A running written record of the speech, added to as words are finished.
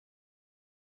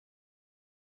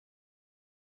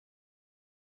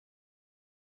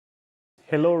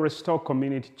Hello, Restore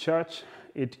Community Church.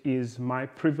 It is my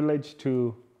privilege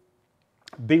to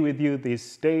be with you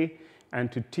this day and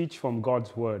to teach from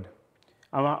God's Word.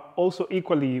 I'm also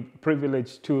equally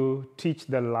privileged to teach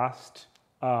the last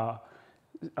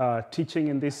teaching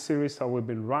in this series that we've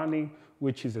been running,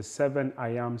 which is the 7 I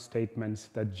am statements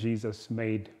that Jesus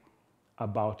made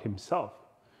about himself.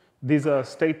 These are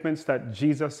statements that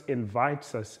Jesus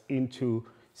invites us into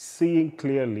seeing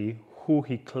clearly who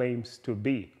he claims to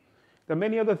be. There are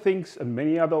many other things and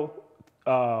many other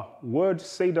words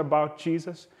said about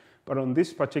Jesus, but on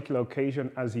this particular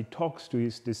occasion, as he talks to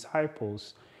his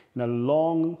disciples in a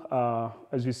long,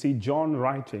 as we see John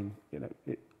writing,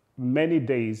 many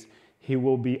days, he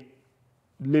will be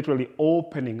literally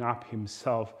opening up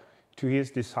himself to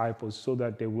his disciples so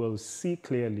that they will see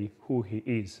clearly who he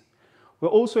is. We're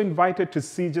also invited to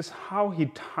see just how he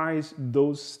ties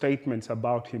those statements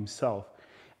about himself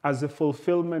as a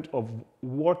fulfillment of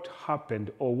what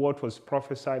happened or what was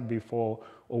prophesied before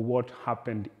or what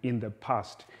happened in the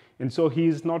past. And so he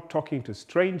is not talking to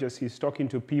strangers, he's talking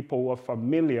to people who are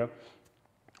familiar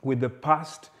with the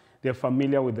past, they're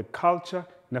familiar with the culture,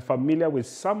 and they're familiar with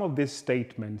some of these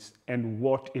statements and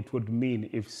what it would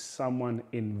mean if someone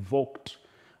invoked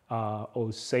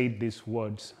or said these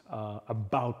words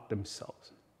about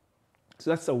themselves. So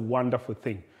that's a wonderful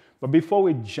thing. But before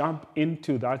we jump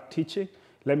into that teaching,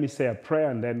 let me say a prayer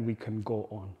and then we can go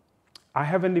on. Our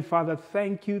Heavenly Father,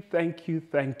 thank you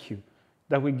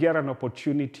that we get an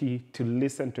opportunity to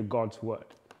listen to God's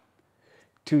word,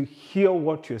 to hear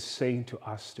what you're saying to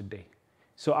us today.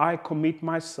 So I commit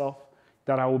myself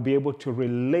that I will be able to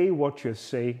relay what you're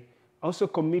saying. I also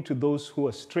commit to those who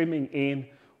are streaming in,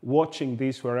 watching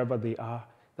this wherever they are,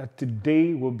 that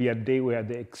today will be a day where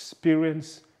they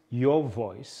experience your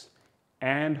voice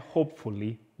and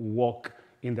hopefully walk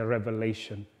in the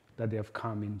revelation that they have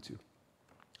come into.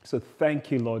 So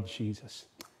thank you, Lord Jesus.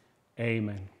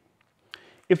 Amen.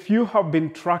 If you have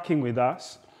been tracking with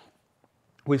us,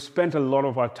 we've spent a lot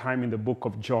of our time in the book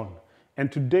of John.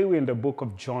 And today we're in the book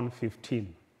of John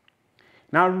 15.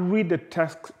 Now I'll read the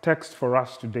text for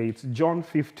us today. It's John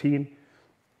 15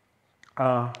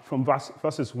 from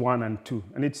verses 1 and 2.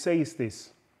 And it says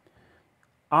this: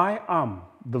 I am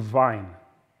the vine,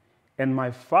 and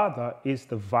my Father is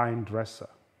the vine dresser.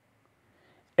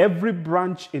 Every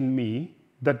branch in me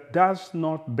that does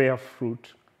not bear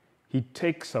fruit, he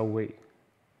takes away.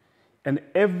 And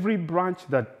every branch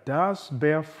that does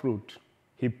bear fruit,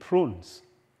 he prunes,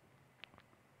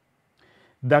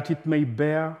 that it may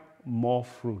bear more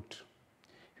fruit.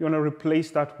 If you want to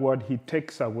replace that word, he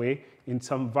takes away, in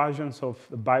some versions of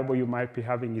the Bible you might be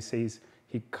having, he says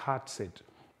he cuts it.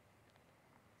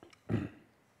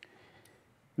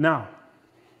 Now,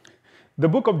 the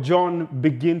book of John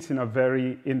begins in a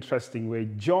very interesting way.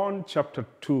 John chapter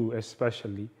 2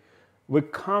 especially, we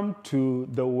come to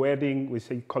the wedding,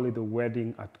 call it the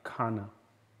wedding at Cana.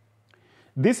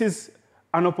 This is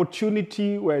an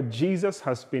opportunity where Jesus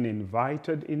has been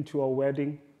invited into a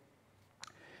wedding.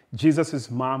 Jesus'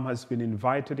 mom has been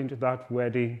invited into that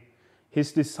wedding.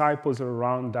 His disciples are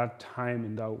around that time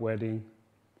in that wedding.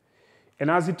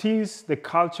 And as it is the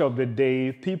culture of the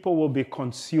day, people will be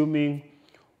consuming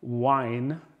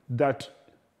wine that,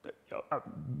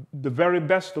 the very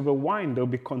best of the wine, they'll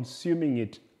be consuming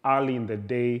it early in the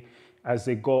day as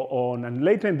they go on. And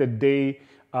later in the day,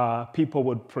 people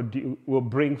will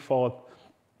bring forth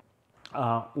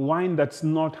wine that's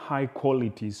not high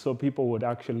quality. So people would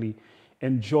actually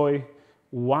enjoy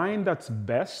wine that's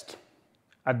best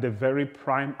at the very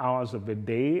prime hours of the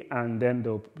day, and then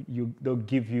they'll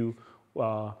give you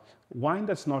wine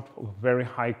that's not very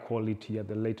high quality at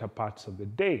the later parts of the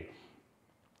day.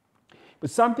 But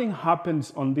something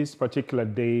happens on this particular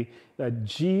day that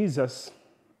Jesus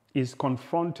is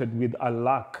confronted with a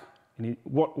lack. And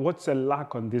what's a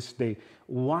lack on this day?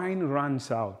 Wine runs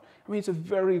out. I mean,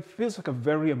 it feels like a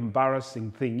very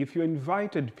embarrassing thing. If you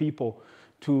invited people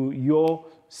to your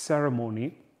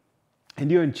ceremony and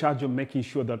you're in charge of making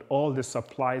sure that all the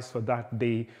supplies for that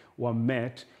day were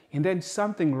met, and then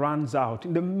something runs out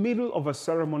in the middle of a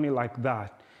ceremony like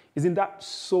that, isn't that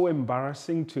so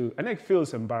embarrassing and it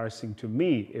feels embarrassing to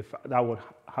me if that would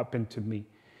happen to me.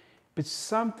 But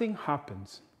something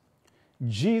happens.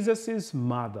 Jesus'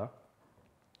 mother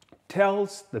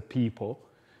tells the people,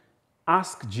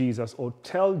 ask Jesus or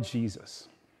tell Jesus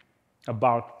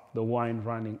about the wine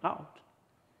running out.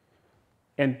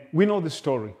 And we know the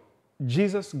story.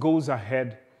 Jesus goes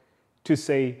ahead to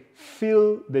say,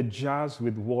 fill the jars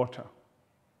with water.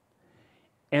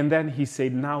 And then he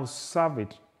said, now serve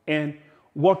it. And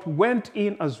what went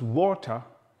in as water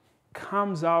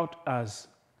comes out as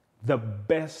the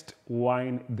best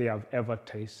wine they have ever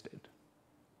tasted.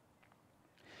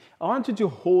 I want you to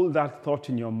hold that thought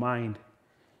in your mind,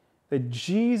 that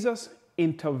Jesus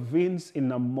intervenes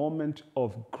in a moment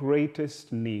of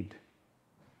greatest need,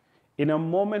 in a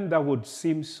moment that would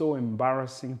seem so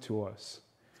embarrassing to us.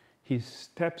 He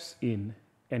steps in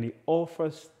and he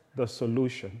offers the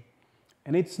solution.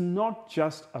 And it's not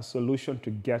just a solution to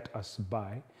get us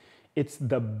by, it's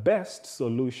the best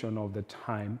solution of the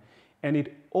time. And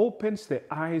it opens the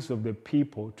eyes of the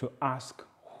people to ask,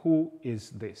 who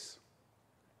is this?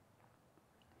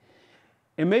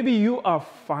 And maybe you are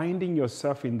finding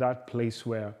yourself in that place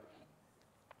where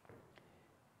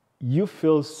you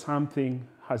feel something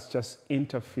has just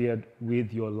interfered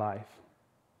with your life.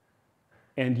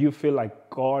 And you feel like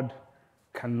God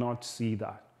cannot see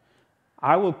that.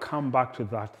 I will come back to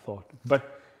that thought.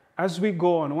 But as we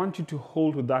go on, I want you to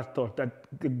hold to that thought that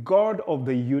the God of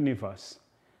the universe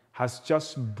has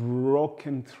just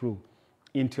broken through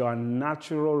into our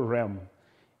natural realm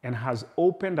and has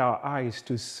opened our eyes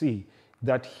to see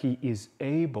that he is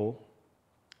able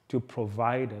to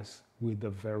provide us with the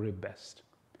very best.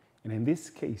 And in this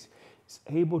case, he's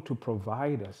able to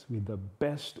provide us with the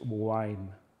best wine.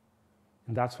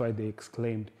 And that's why they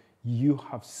exclaimed, "You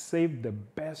have saved the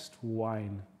best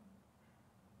wine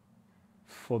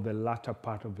for the latter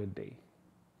part of the day."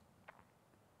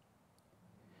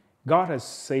 God has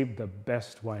saved the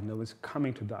best wine. I was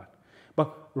coming to that.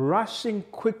 But rushing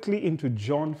quickly into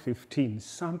John 15,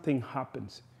 something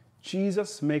happens.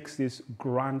 Jesus makes this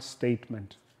grand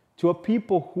statement to a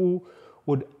people who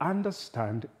would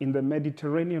understand in the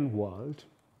Mediterranean world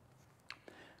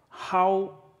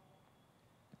how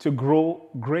to grow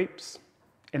grapes,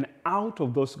 and out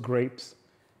of those grapes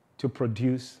to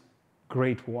produce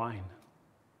great wine.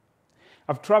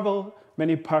 I've traveled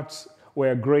many parts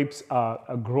where grapes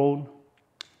are grown,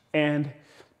 and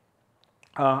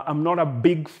I'm not a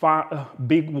big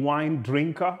wine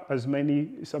drinker, as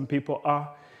some people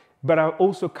are, but I've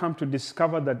also come to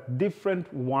discover that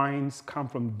different wines come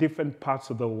from different parts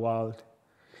of the world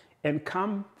and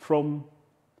come from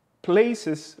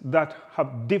places that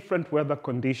have different weather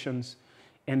conditions.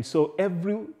 And so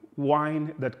every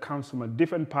wine that comes from a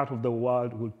different part of the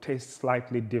world will taste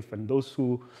slightly different. Those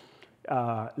who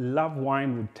love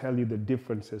wine would tell you the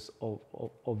differences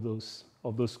of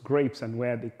those grapes and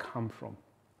where they come from.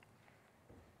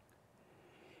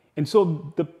 And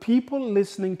so the people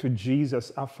listening to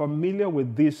Jesus are familiar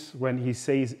with this when he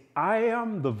says, "I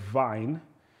am the vine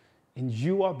and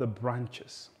you are the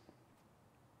branches."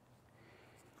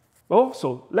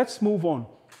 Also, let's move on.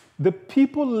 The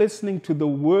people listening to the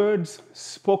words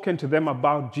spoken to them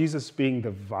about Jesus being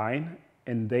the vine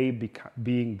and they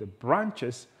being the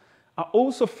branches are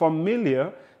also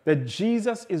familiar that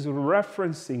Jesus is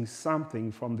referencing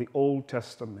something from the Old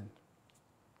Testament.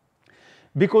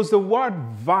 Because the word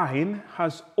vine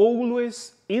has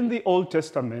always, in the Old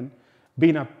Testament,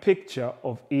 been a picture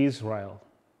of Israel.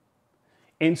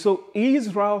 And so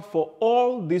Israel, for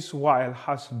all this while,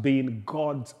 has been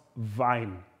God's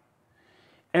vine.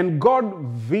 And God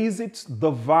visits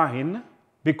the vine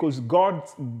because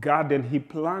God's garden, he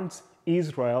plants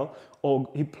Israel, or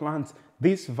he plants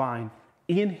this vine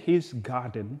in his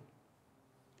garden.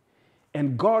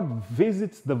 And God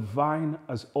visits the vine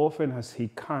as often as he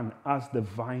can as the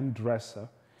vine dresser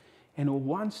and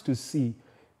wants to see,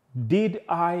 did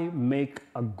I make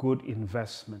a good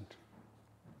investment?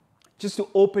 Just to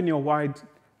open your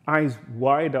eyes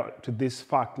wider to this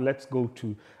fact, let's go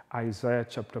to Isaiah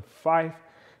chapter 5,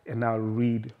 and I'll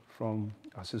read from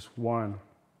verses 1.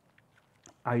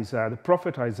 The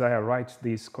prophet Isaiah writes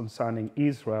this concerning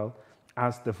Israel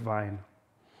as the vine.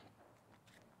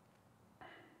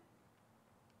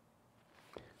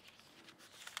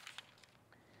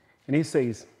 And he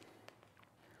says,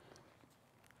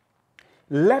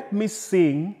 "Let me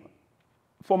sing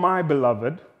for my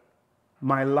beloved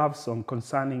my love song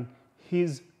concerning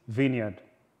his vineyard.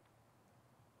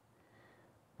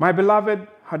 My beloved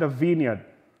had a vineyard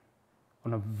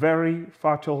on a very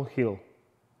fertile hill.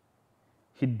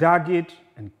 He dug it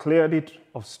and cleared it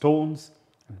of stones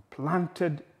and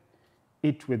planted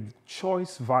it with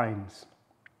choice vines.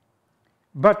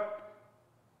 But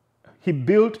he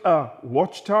built a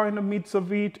watchtower in the midst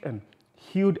of it and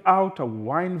hewed out a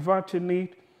wine vat in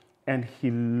it, and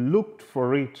he looked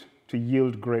for it to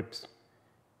yield grapes,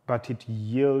 but it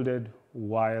yielded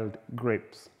wild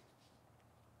grapes.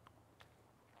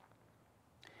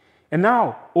 And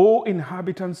now, O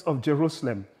inhabitants of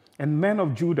Jerusalem and men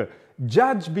of Judah,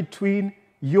 judge between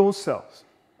yourselves,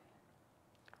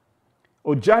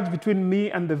 or judge between me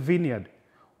and the vineyard.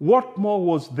 What more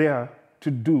was there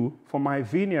to do for my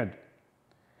vineyard?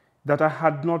 that I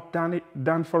had not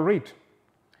done for it?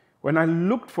 When I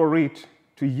looked for it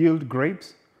to yield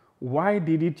grapes, why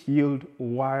did it yield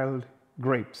wild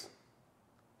grapes?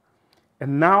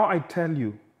 And now I tell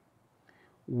you,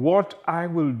 what I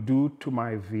will do to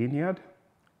my vineyard,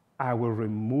 I will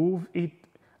remove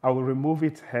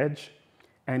its hedge,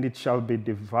 and it shall be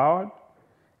devoured,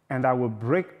 and I will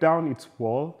break down its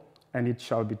wall, and it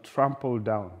shall be trampled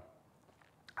down.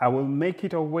 I will make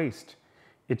it a waste.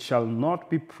 It shall not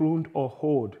be pruned or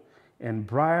hoed, and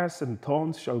briars and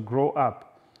thorns shall grow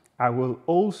up. I will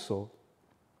also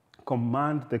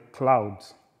command the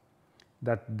clouds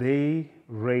that they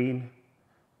rain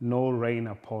no rain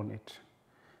upon it.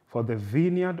 For the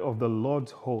vineyard of the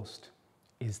Lord's host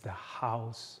is the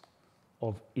house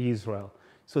of Israel.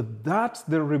 So that's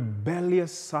the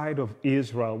rebellious side of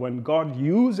Israel. When God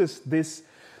uses this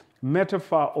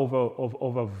metaphor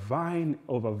of a vine,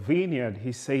 of a vineyard,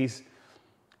 he says,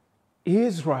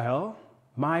 Israel,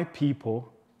 my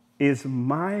people, is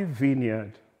my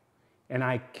vineyard, and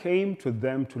I came to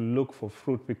them to look for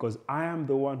fruit because I am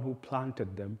the one who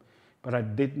planted them, but I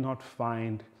did not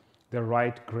find the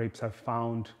right grapes. I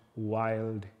found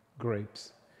wild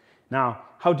grapes. Now,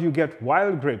 how do you get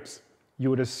wild grapes? You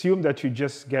would assume that you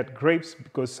just get grapes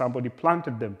because somebody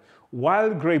planted them.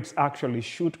 Wild grapes actually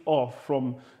shoot off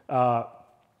from,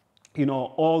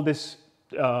 all this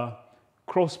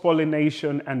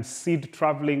cross-pollination and seed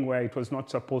traveling where it was not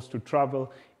supposed to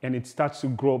travel, and it starts to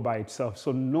grow by itself.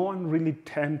 So no one really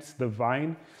tends the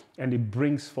vine, and it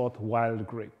brings forth wild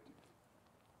grape.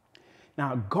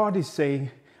 Now, God is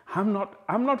saying, I'm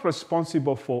not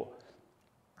responsible for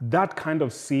that kind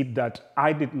of seed that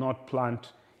I did not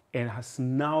plant and has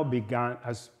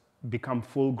become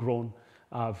full-grown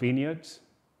vineyards.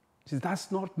 He says,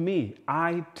 that's not me.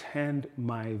 I tend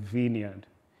my vineyard.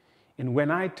 And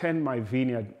when I tend my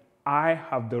vineyard, I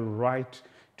have the right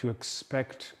to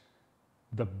expect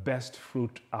the best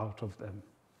fruit out of them.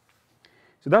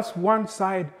 So that's one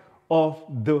side of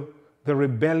the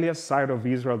rebellious side of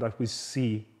Israel that we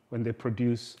see when they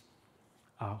produce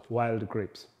wild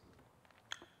grapes.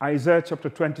 Isaiah chapter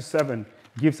 27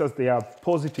 gives us the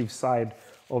positive side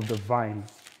of the vine,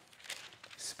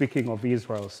 speaking of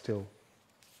Israel still.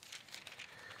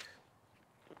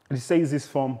 And it says this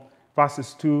from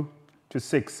verses 2 to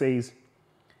 6 says,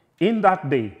 in that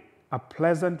day, a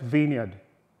pleasant vineyard,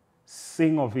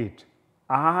 sing of it.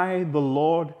 I, the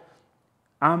Lord,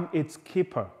 am its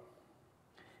keeper.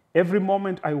 Every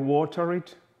moment I water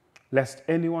it, lest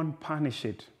anyone punish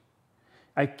it.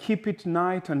 I keep it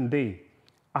night and day.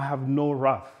 I have no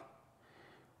wrath.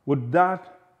 Would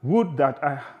that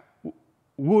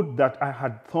I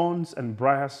had thorns and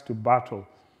briars to battle.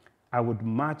 I would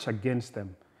march against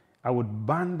them. I would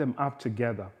band them up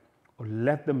together, or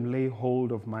let them lay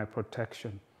hold of my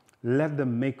protection. Let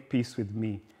them make peace with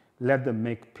me. Let them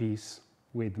make peace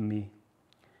with me.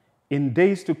 In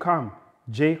days to come,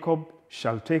 Jacob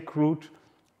shall take root,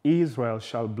 Israel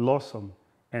shall blossom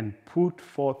and put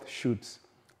forth shoots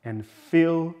and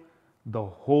fill the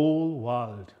whole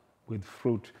world with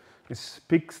fruit. It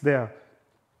speaks there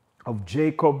of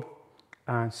Jacob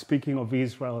and speaking of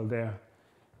Israel there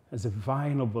as a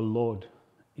vine of the Lord.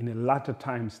 In the latter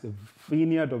times, the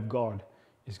vineyard of God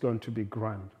is going to be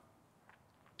grand.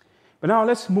 But now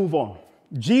let's move on.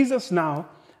 Jesus now,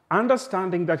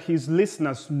 understanding that his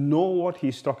listeners know what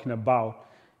he's talking about,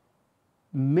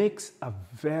 makes a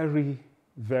very,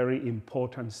 very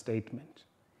important statement.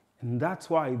 And that's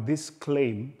why this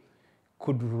claim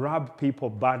could rub people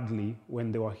badly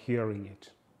when they were hearing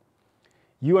it.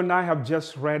 You and I have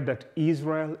just read that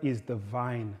Israel is the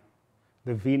vine,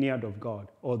 the vineyard of God,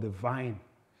 or the vine.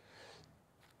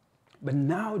 But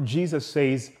now Jesus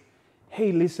says,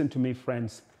 hey, listen to me,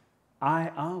 friends.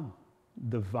 I am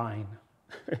the vine.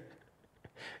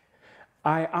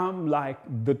 I am like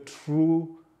the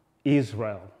true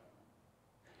Israel.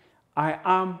 I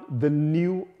am the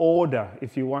new order,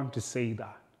 if you want to say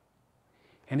that.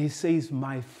 And he says,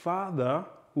 my Father,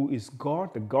 who is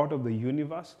God, the God of the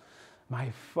universe,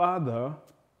 my Father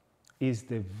is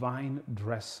the vine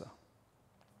dresser.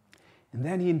 And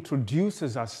then he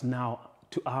introduces us now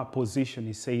to our position.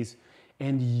 He says,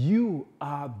 and you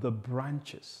are the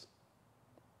branches.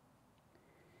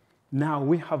 Now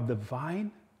we have the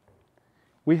vine,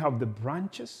 we have the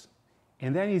branches,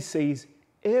 and then he says,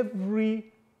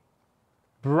 every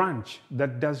branch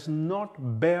that does not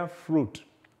bear fruit,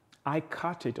 I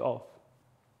cut it off.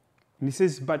 And he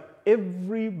says, but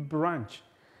every branch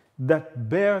that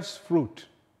bears fruit,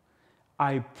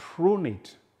 I prune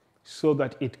it so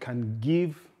that it can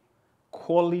give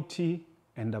quality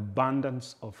and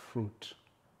abundance of fruit.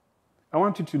 I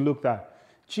want you to look at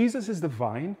Jesus is the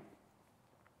vine,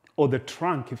 or the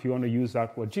trunk, if you want to use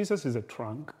that word. Jesus is a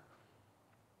trunk.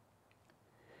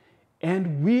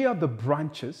 And we are the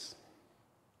branches.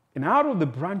 And out of the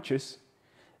branches,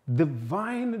 the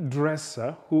vine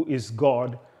dresser, who is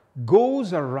God,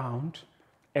 goes around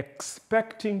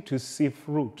expecting to see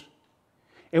fruit.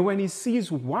 And when he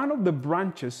sees one of the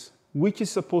branches, which is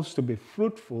supposed to be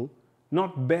fruitful,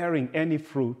 not bearing any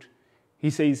fruit, he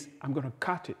says, I'm going to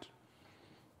cut it.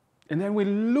 And then when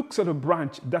he looks at a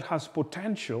branch that has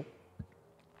potential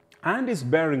and is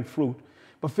bearing fruit,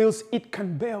 but feels it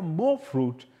can bear more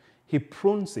fruit, he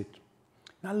prunes it.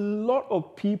 Now, a lot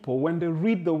of people, when they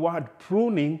read the word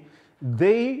pruning,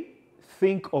 they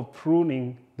think of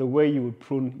pruning the way you would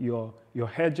prune your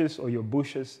hedges or your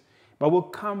bushes. But we'll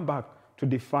come back to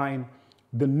define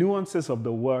the nuances of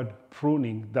the word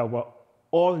pruning that were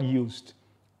all used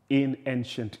in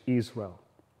ancient Israel.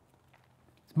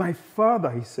 My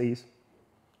Father, he says,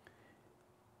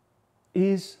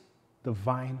 is the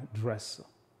vine dresser.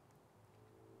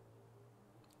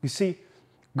 You see,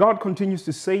 God continues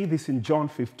to say this in John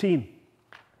 15.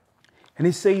 And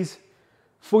he says,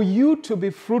 for you to be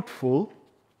fruitful,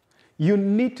 you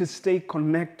need to stay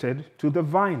connected to the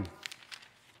vine.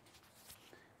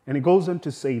 And he goes on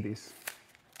to say this,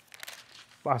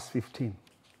 verse 15.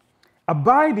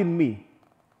 Abide in me,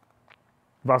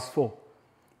 verse 4,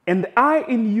 and I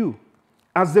in you,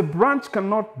 as the branch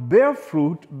cannot bear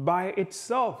fruit by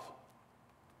itself,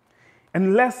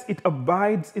 unless it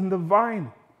abides in the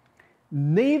vine.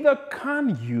 Neither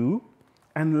can you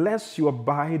unless you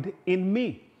abide in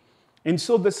me. And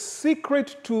so the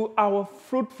secret to our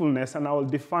fruitfulness, and I will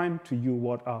define to you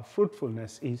what our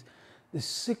fruitfulness is, the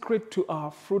secret to our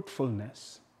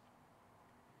fruitfulness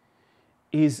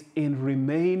is in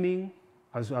remaining,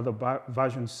 as other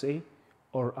versions say,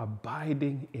 or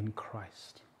abiding in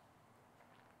Christ.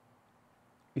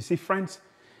 You see, friends,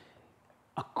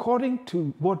 according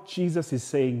to what Jesus is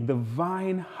saying, the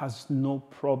vine has no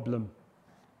problem.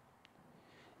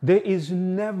 There is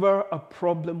never a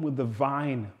problem with the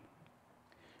vine.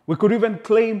 We could even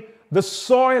claim the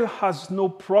soil has no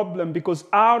problem, because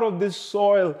out of this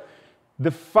soil,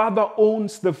 the Father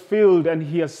owns the field and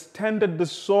he has tended the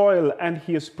soil and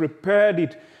he has prepared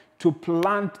it to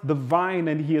plant the vine,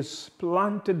 and he has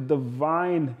planted the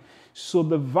vine. So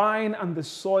the vine and the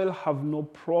soil have no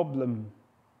problem.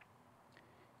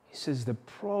 He says the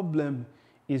problem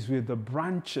is with the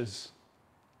branches.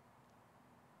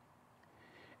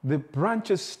 The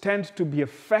branches tend to be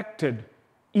affected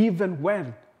even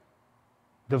when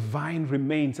the vine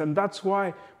remains. And that's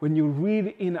why when you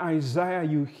read in Isaiah,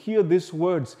 you hear these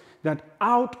words that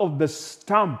out of the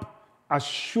stump a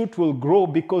shoot will grow,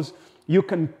 because you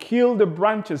can kill the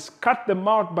branches, cut them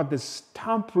out, but the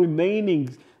stump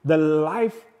remaining, the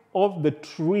life of the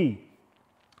tree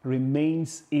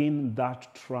remains in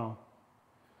that trunk,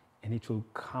 and it will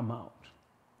come out.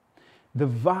 The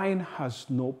vine has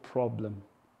no problem.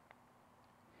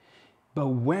 But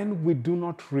when we do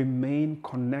not remain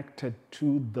connected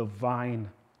to the vine,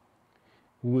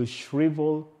 we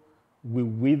shrivel, we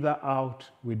wither out,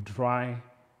 we dry,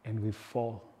 and we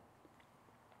fall.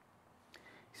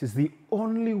 He says the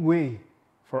only way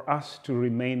for us to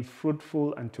remain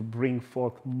fruitful and to bring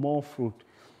forth more fruit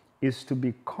is to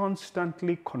be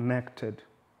constantly connected,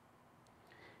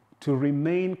 to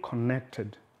remain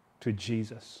connected to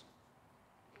Jesus.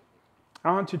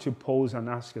 I want you to pause and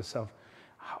ask yourself,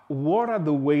 what are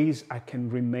the ways I can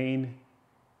remain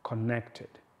connected?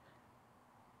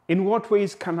 In what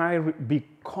ways can I be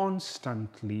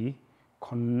constantly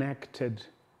connected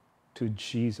to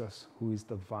Jesus, who is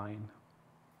the vine?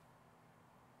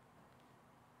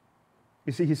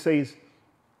 You see, he says,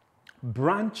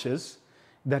 branches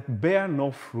that bear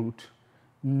no fruit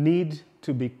need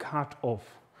to be cut off.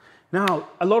 Now,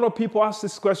 a lot of people ask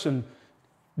this question,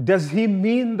 does he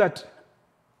mean that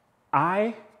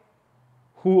I,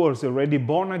 who was already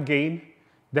born again,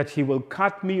 that he will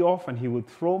cut me off and he will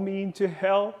throw me into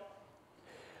hell?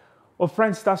 Well,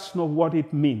 friends, that's not what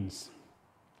it means.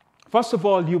 First of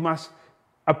all, you must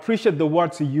appreciate the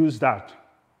words he used that.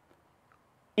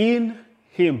 In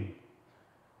him.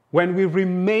 When we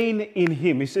remain in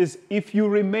him, he says, if you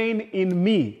remain in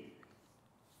me,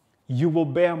 you will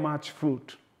bear much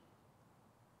fruit.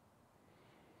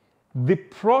 The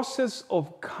process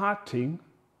of cutting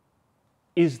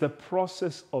is the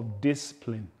process of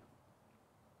discipline.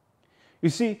 You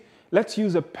see, let's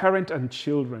use a parent and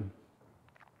children.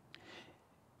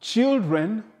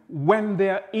 Children, when they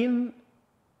are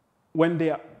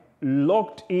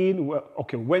locked in,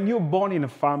 when you're born in a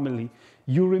family,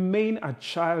 you remain a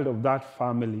child of that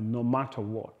family no matter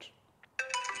what.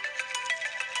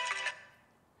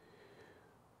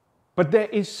 But there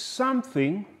is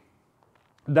something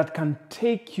that can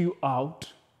take you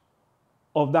out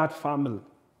of that family.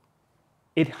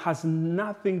 It has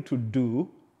nothing to do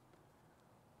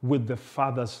with the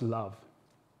Father's love.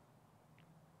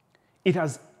 It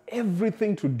has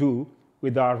everything to do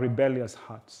with our rebellious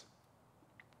hearts.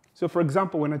 So, for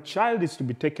example, when a child is to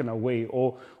be taken away,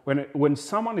 or when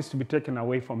someone is to be taken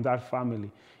away from that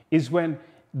family, is when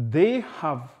they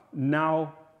have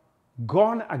now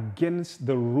gone against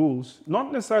the rules,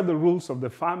 not necessarily the rules of the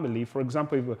family. For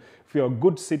example, if you're a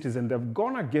good citizen, they've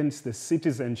gone against the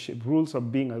citizenship rules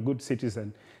of being a good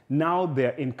citizen. Now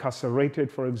they're incarcerated,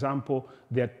 for example,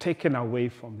 they're taken away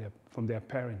from their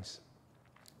parents.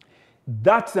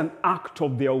 That's an act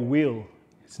of their will.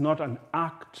 It's not an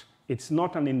act, it's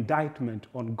not an indictment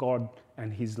on God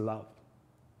and His love.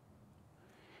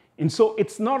 And so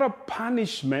it's not a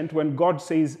punishment when God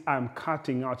says, I'm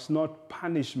cutting out. It's not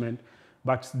punishment,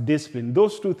 but discipline.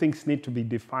 Those two things need to be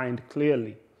defined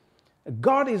clearly.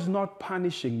 God is not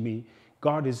punishing me.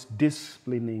 God is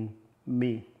disciplining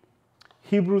me.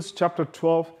 Hebrews chapter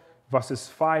 12, verses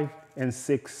 5 and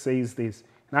 6 says this.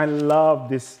 And I love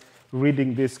this,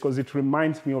 reading this, because it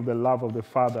reminds me of the love of the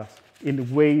Father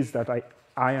in ways that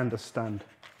I understand.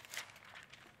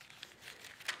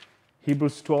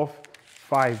 Hebrews 12,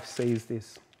 5 says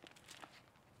this.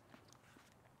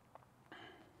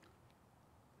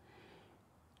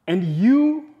 And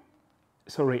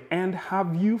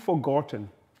have you forgotten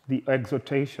the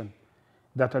exhortation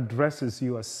that addresses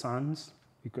you as sons?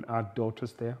 You can add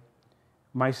daughters there.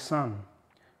 My son,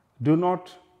 do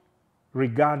not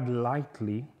regard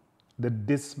lightly the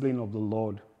discipline of the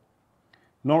Lord,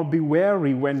 nor be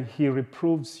weary when He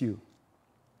reproves you.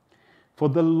 For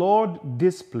the Lord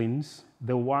disciplines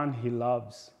the one He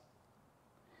loves,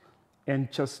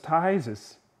 and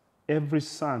chastises every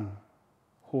son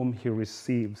whom He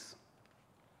receives.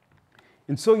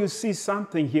 And so you see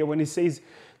something here when He says,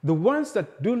 the ones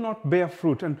that do not bear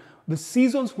fruit, and the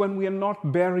seasons when we are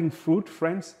not bearing fruit,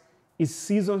 friends, is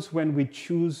seasons when we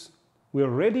choose, we're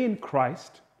already in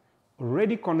Christ,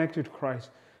 already connected to Christ,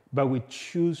 but we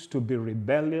choose to be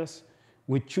rebellious.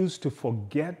 We choose to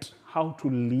forget how to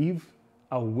live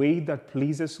a way that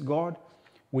pleases God.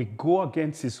 We go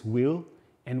against His will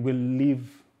and we live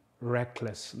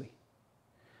recklessly.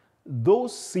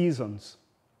 Those seasons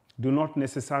do not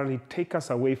necessarily take us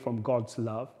away from God's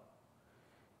love,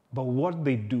 but what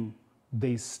they do,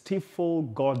 they stifle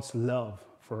God's love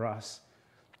for us.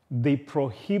 They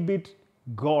prohibit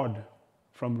God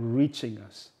from reaching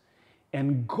us.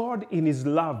 And God in His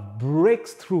love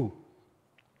breaks through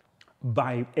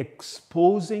by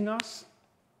exposing us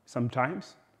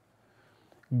sometimes.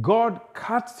 God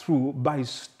cuts through by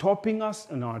stopping us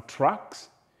in our tracks.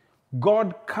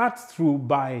 God cuts through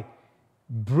by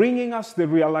bringing us the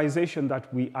realization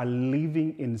that we are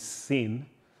living in sin.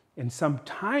 And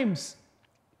sometimes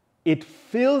it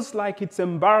feels like it's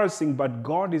embarrassing, but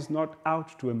God is not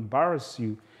out to embarrass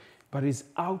you, but is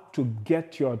out to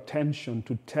get your attention,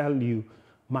 to tell you,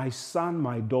 my son,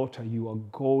 my daughter, you are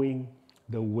going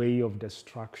the way of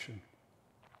destruction.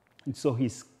 And so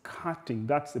He's cutting.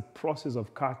 That's the process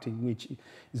of cutting, which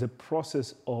is a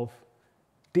process of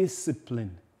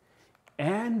discipline.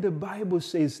 And the Bible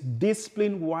says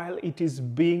discipline, while it is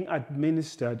being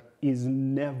administered, is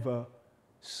never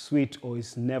sweet or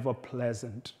is never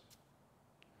pleasant.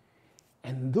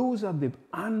 And those are the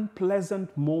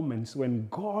unpleasant moments when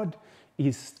God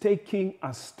is taking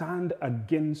a stand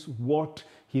against what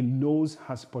He knows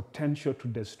has potential to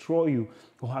destroy you,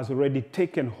 or has already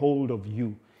taken hold of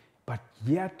you, but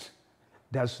yet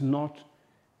does not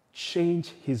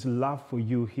change His love for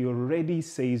you. He already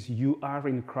says you are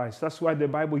in Christ. That's why the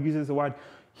Bible uses the word,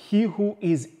 he who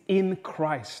is in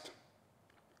Christ.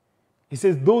 He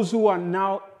says those who are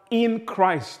now in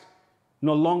Christ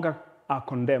no longer are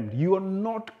condemned. You are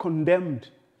not condemned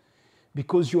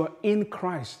because you are in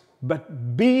Christ.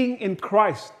 But being in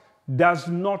Christ does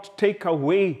not take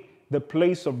away the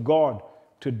place of God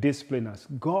to discipline us.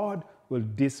 God will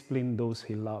discipline those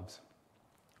He loves.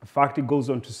 In fact, it goes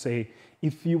on to say,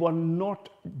 if you are not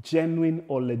genuine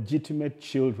or legitimate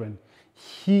children,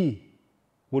 He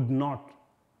would not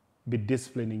be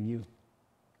disciplining you.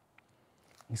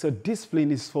 And so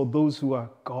discipline is for those who are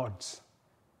God's.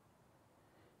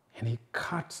 And He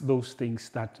cuts those things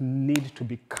that need to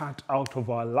be cut out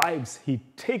of our lives. He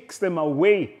takes them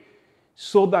away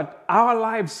so that our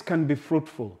lives can be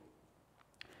fruitful.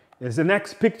 There's the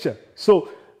next picture. So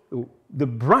the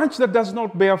branch that does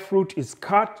not bear fruit is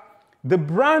cut. The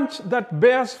branch that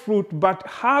bears fruit but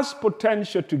has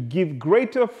potential to give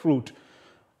greater fruit,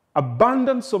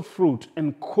 abundance of fruit,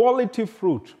 and quality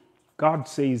fruit, God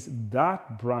says,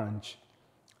 that branch,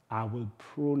 I will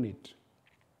prune it.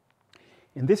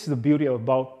 And this is the beauty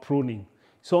about pruning.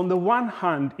 So on the one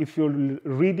hand, if you're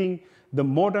reading the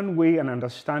modern way and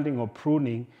understanding of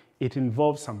pruning, it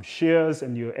involves some shears,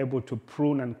 and you're able to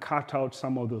prune and cut out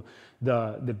some of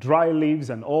the dry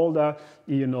leaves and all that,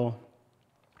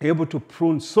 able to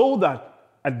prune so that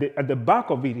at the back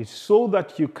of it is so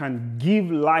that you can give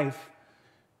life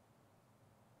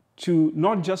to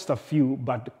not just a few,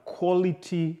 but the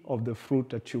quality of the fruit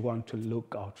that you want to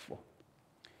look out for.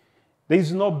 There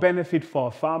is no benefit for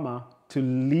a farmer to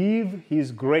leave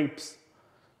his grapes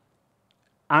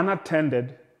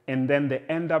unattended, and then they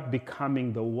end up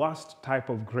becoming the worst type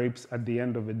of grapes at the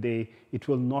end of the day. It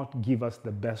will not give us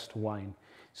the best wine.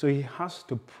 So he has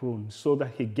to prune so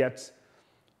that he gets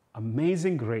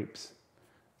amazing grapes,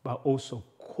 but also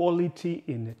quality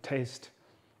in the taste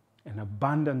and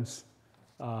abundance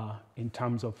in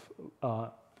terms of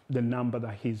the number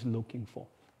that he's looking for.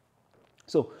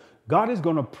 So God is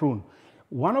going to prune.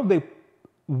 One of the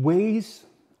ways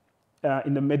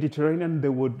in the Mediterranean they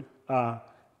would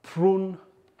prune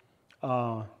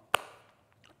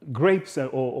grapes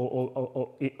or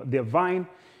their vine,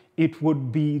 it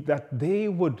would be that they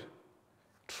would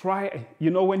try,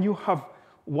 when you have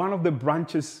one of the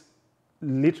branches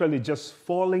literally just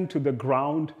falling to the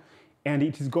ground and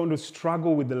it is going to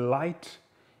struggle with the light,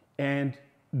 and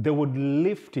they would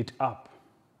lift it up.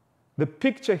 The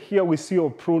picture here we see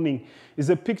of pruning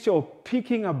is a picture of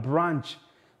picking a branch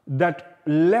that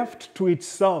left to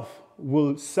itself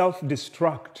will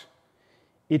self-destruct.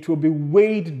 It will be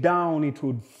weighed down, it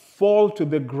would fall to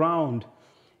the ground,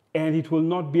 and it will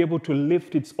not be able to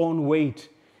lift its own weight.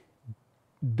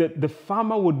 The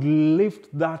farmer would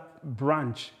lift that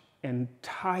branch and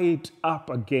tie it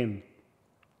up again,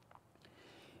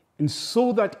 and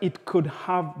so that it could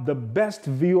have the best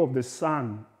view of the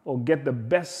sun, or get the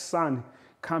best sun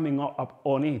coming up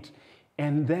on it.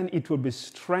 And then it would be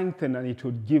strengthened and it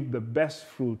would give the best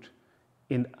fruit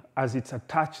as it's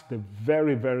attached the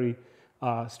very, very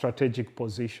strategic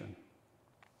position.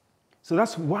 So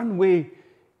that's one way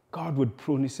God would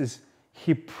prune. He says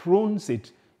he prunes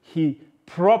it, he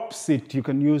props it. You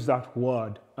can use that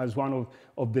word as one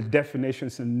of the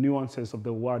definitions and nuances of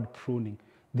the word pruning.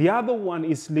 The other one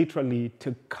is literally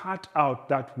to cut out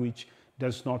that which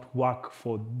does not work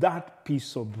for that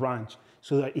piece of branch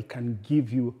so that it can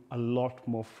give you a lot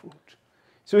more fruit.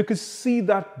 So you can see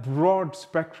that broad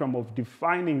spectrum of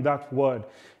defining that word.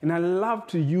 And I love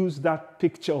to use that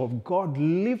picture of God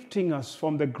lifting us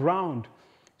from the ground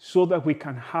so that we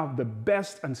can have the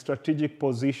best and strategic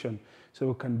position so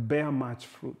we can bear much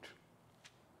fruit.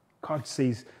 God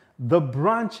says, the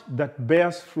branch that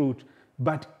bears fruit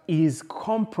but is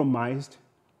compromised,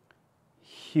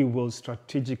 he will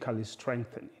strategically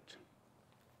strengthen it.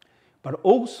 But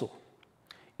also,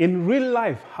 in real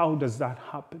life, how does that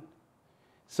happen?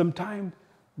 Sometimes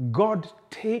God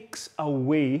takes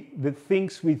away the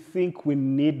things we think we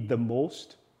need the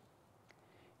most.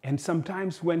 And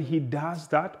sometimes when he does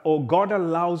that, or God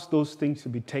allows those things to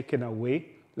be taken away,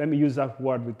 let me use that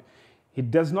word. He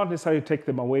does not necessarily take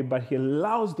them away, but he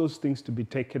allows those things to be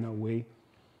taken away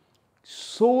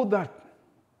so that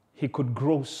he could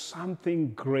grow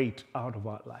something great out of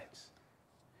our lives.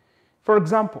 For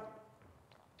example,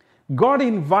 God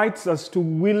invites us to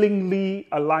willingly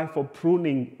a life of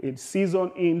pruning. It's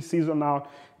season in, season out.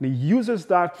 And he uses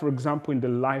that, for example, in the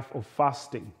life of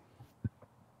fasting.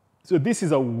 So this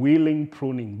is a willing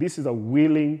pruning. This is a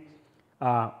willing,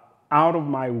 out of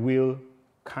my will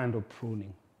kind of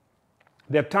pruning.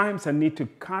 There are times I need to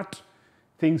cut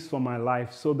things from my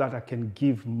life so that I can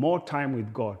give more time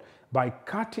with God. By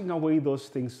cutting away those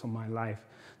things from my life,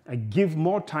 I give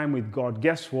more time with God.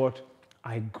 Guess what?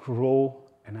 I grow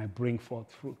and I bring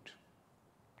forth fruit.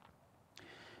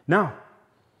 Now,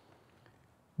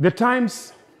 the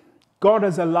times God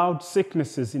has allowed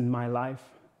sicknesses in my life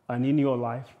and in your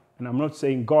life, and I'm not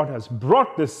saying God has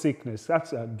brought the sickness.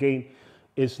 That's, again,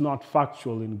 is not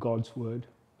factual in God's word.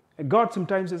 And God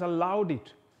sometimes has allowed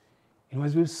it. And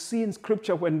as we see in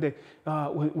Scripture, when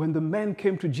the man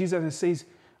came to Jesus and says,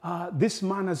 this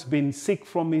man has been sick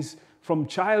from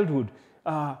childhood.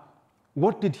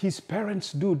 What did his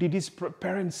parents do? Did his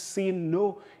parents sin?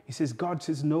 No. He says, God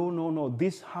says, no.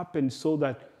 This happened so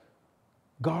that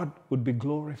God would be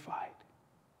glorified.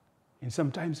 And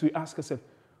sometimes we ask ourselves,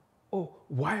 oh,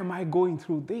 why am I going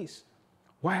through this?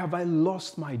 Why have I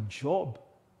lost my job?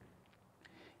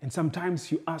 And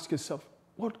sometimes you ask yourself,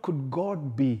 what could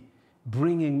God be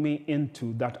bringing me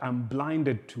into that I'm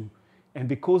blinded to? And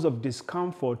because of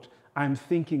discomfort, I'm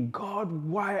thinking, God,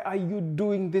 why are you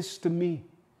doing this to me?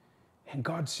 And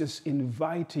God's just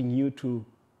inviting you to,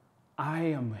 I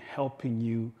am helping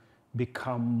you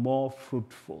become more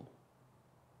fruitful.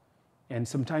 And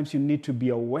sometimes you need to be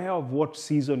aware of what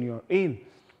season you're in.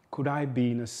 Could I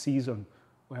be in a season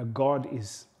where God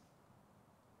is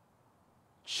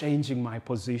changing my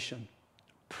position,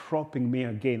 propping me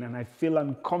again, and I feel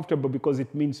uncomfortable because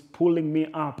it means pulling me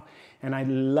up, and I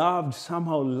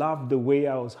somehow loved the way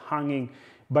I was hanging,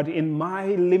 but in my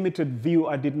limited view,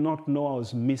 I did not know I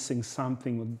was missing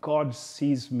something. God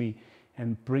sees me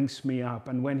and brings me up,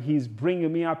 and when He's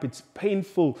bringing me up, it's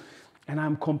painful, and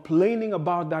I'm complaining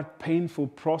about that painful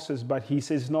process, but He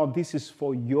says, no, this is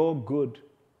for your good.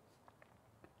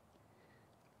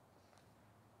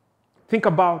 Think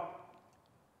about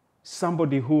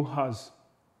somebody who has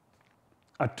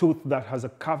a tooth that has a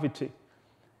cavity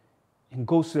and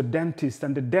goes to the dentist,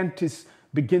 and the dentist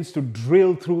begins to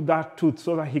drill through that tooth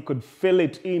so that he could fill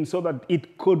it in, so that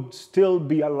it could still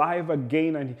be alive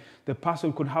again and the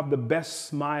person could have the best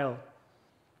smile.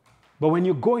 But when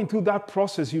you're going through that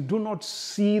process, you do not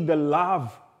see the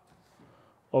love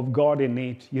of God in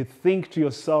it. You think to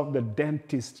yourself, the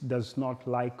dentist does not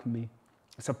like me.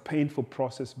 It's a painful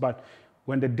process, but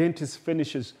when the dentist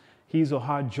finishes his or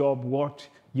her job,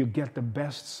 you get the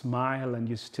best smile, and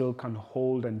you still can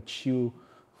hold and chew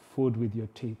food with your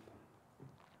teeth.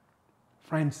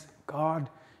 Friends, God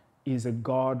is a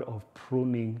God of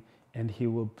pruning, and He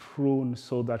will prune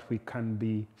so that we can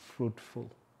be fruitful.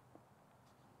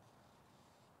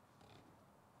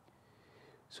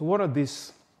 So what are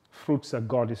these fruits that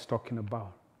God is talking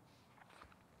about?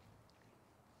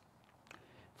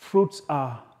 Fruits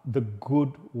are the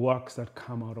good works that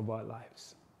come out of our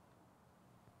lives.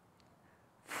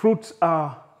 Fruits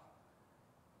are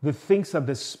the things that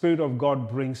the Spirit of God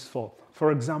brings forth.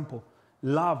 For example,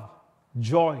 love,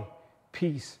 joy,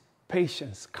 peace,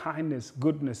 patience, kindness,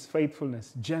 goodness,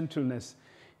 faithfulness, gentleness,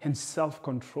 and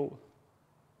self-control.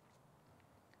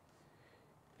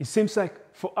 It seems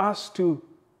like for us to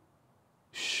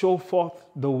show forth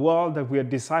the world that we are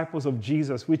disciples of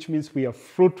Jesus, which means we are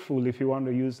fruitful, if you want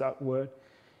to use that word,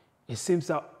 it seems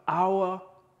that our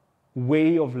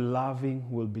way of loving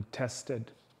will be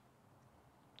tested.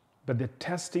 But the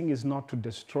testing is not to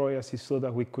destroy us, it's so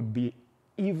that we could be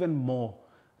even more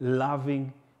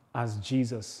loving as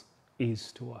Jesus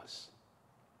is to us.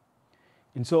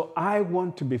 And so I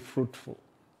want to be fruitful.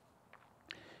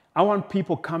 I want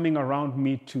people coming around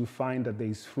me to find that there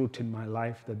is fruit in my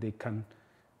life that they can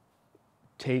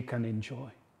take and enjoy.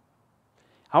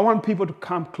 I want people to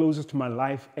come closer to my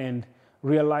life and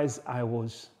realize I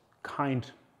was kind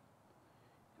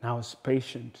and I was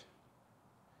patient.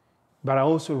 But I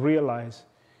also realize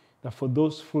that for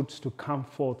those fruits to come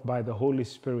forth by the Holy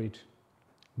Spirit,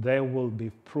 there will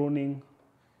be pruning,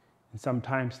 and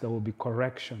sometimes there will be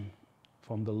correction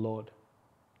from the Lord.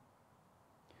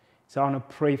 So I want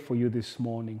to pray for you this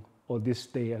morning or this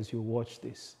day as you watch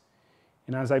this.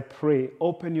 And as I pray,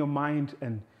 open your mind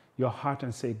and your heart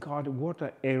and say, God, what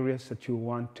are areas that you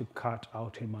want to cut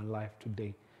out in my life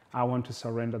today? I want to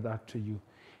surrender that to you.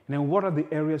 And then what are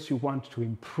the areas you want to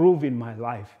improve in my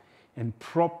life and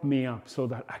prop me up so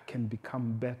that I can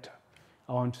become better?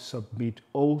 I want to submit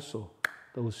also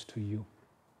those to you.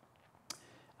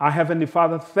 Our Heavenly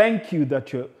Father, thank you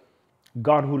that you're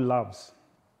God who loves.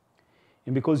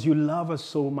 And because you love us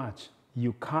so much,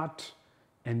 you cut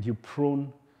and you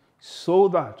prune so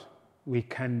that we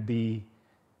can be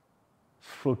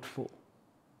fruitful.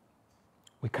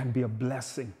 We can be a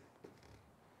blessing.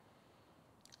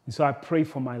 And so I pray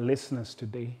for my listeners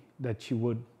today that you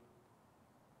would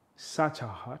search our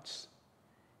hearts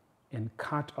and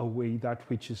cut away that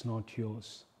which is not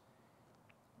yours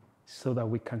so that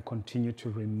we can continue to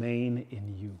remain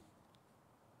in you.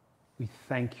 We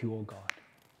thank you, O God.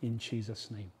 In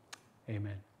Jesus' name,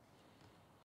 amen.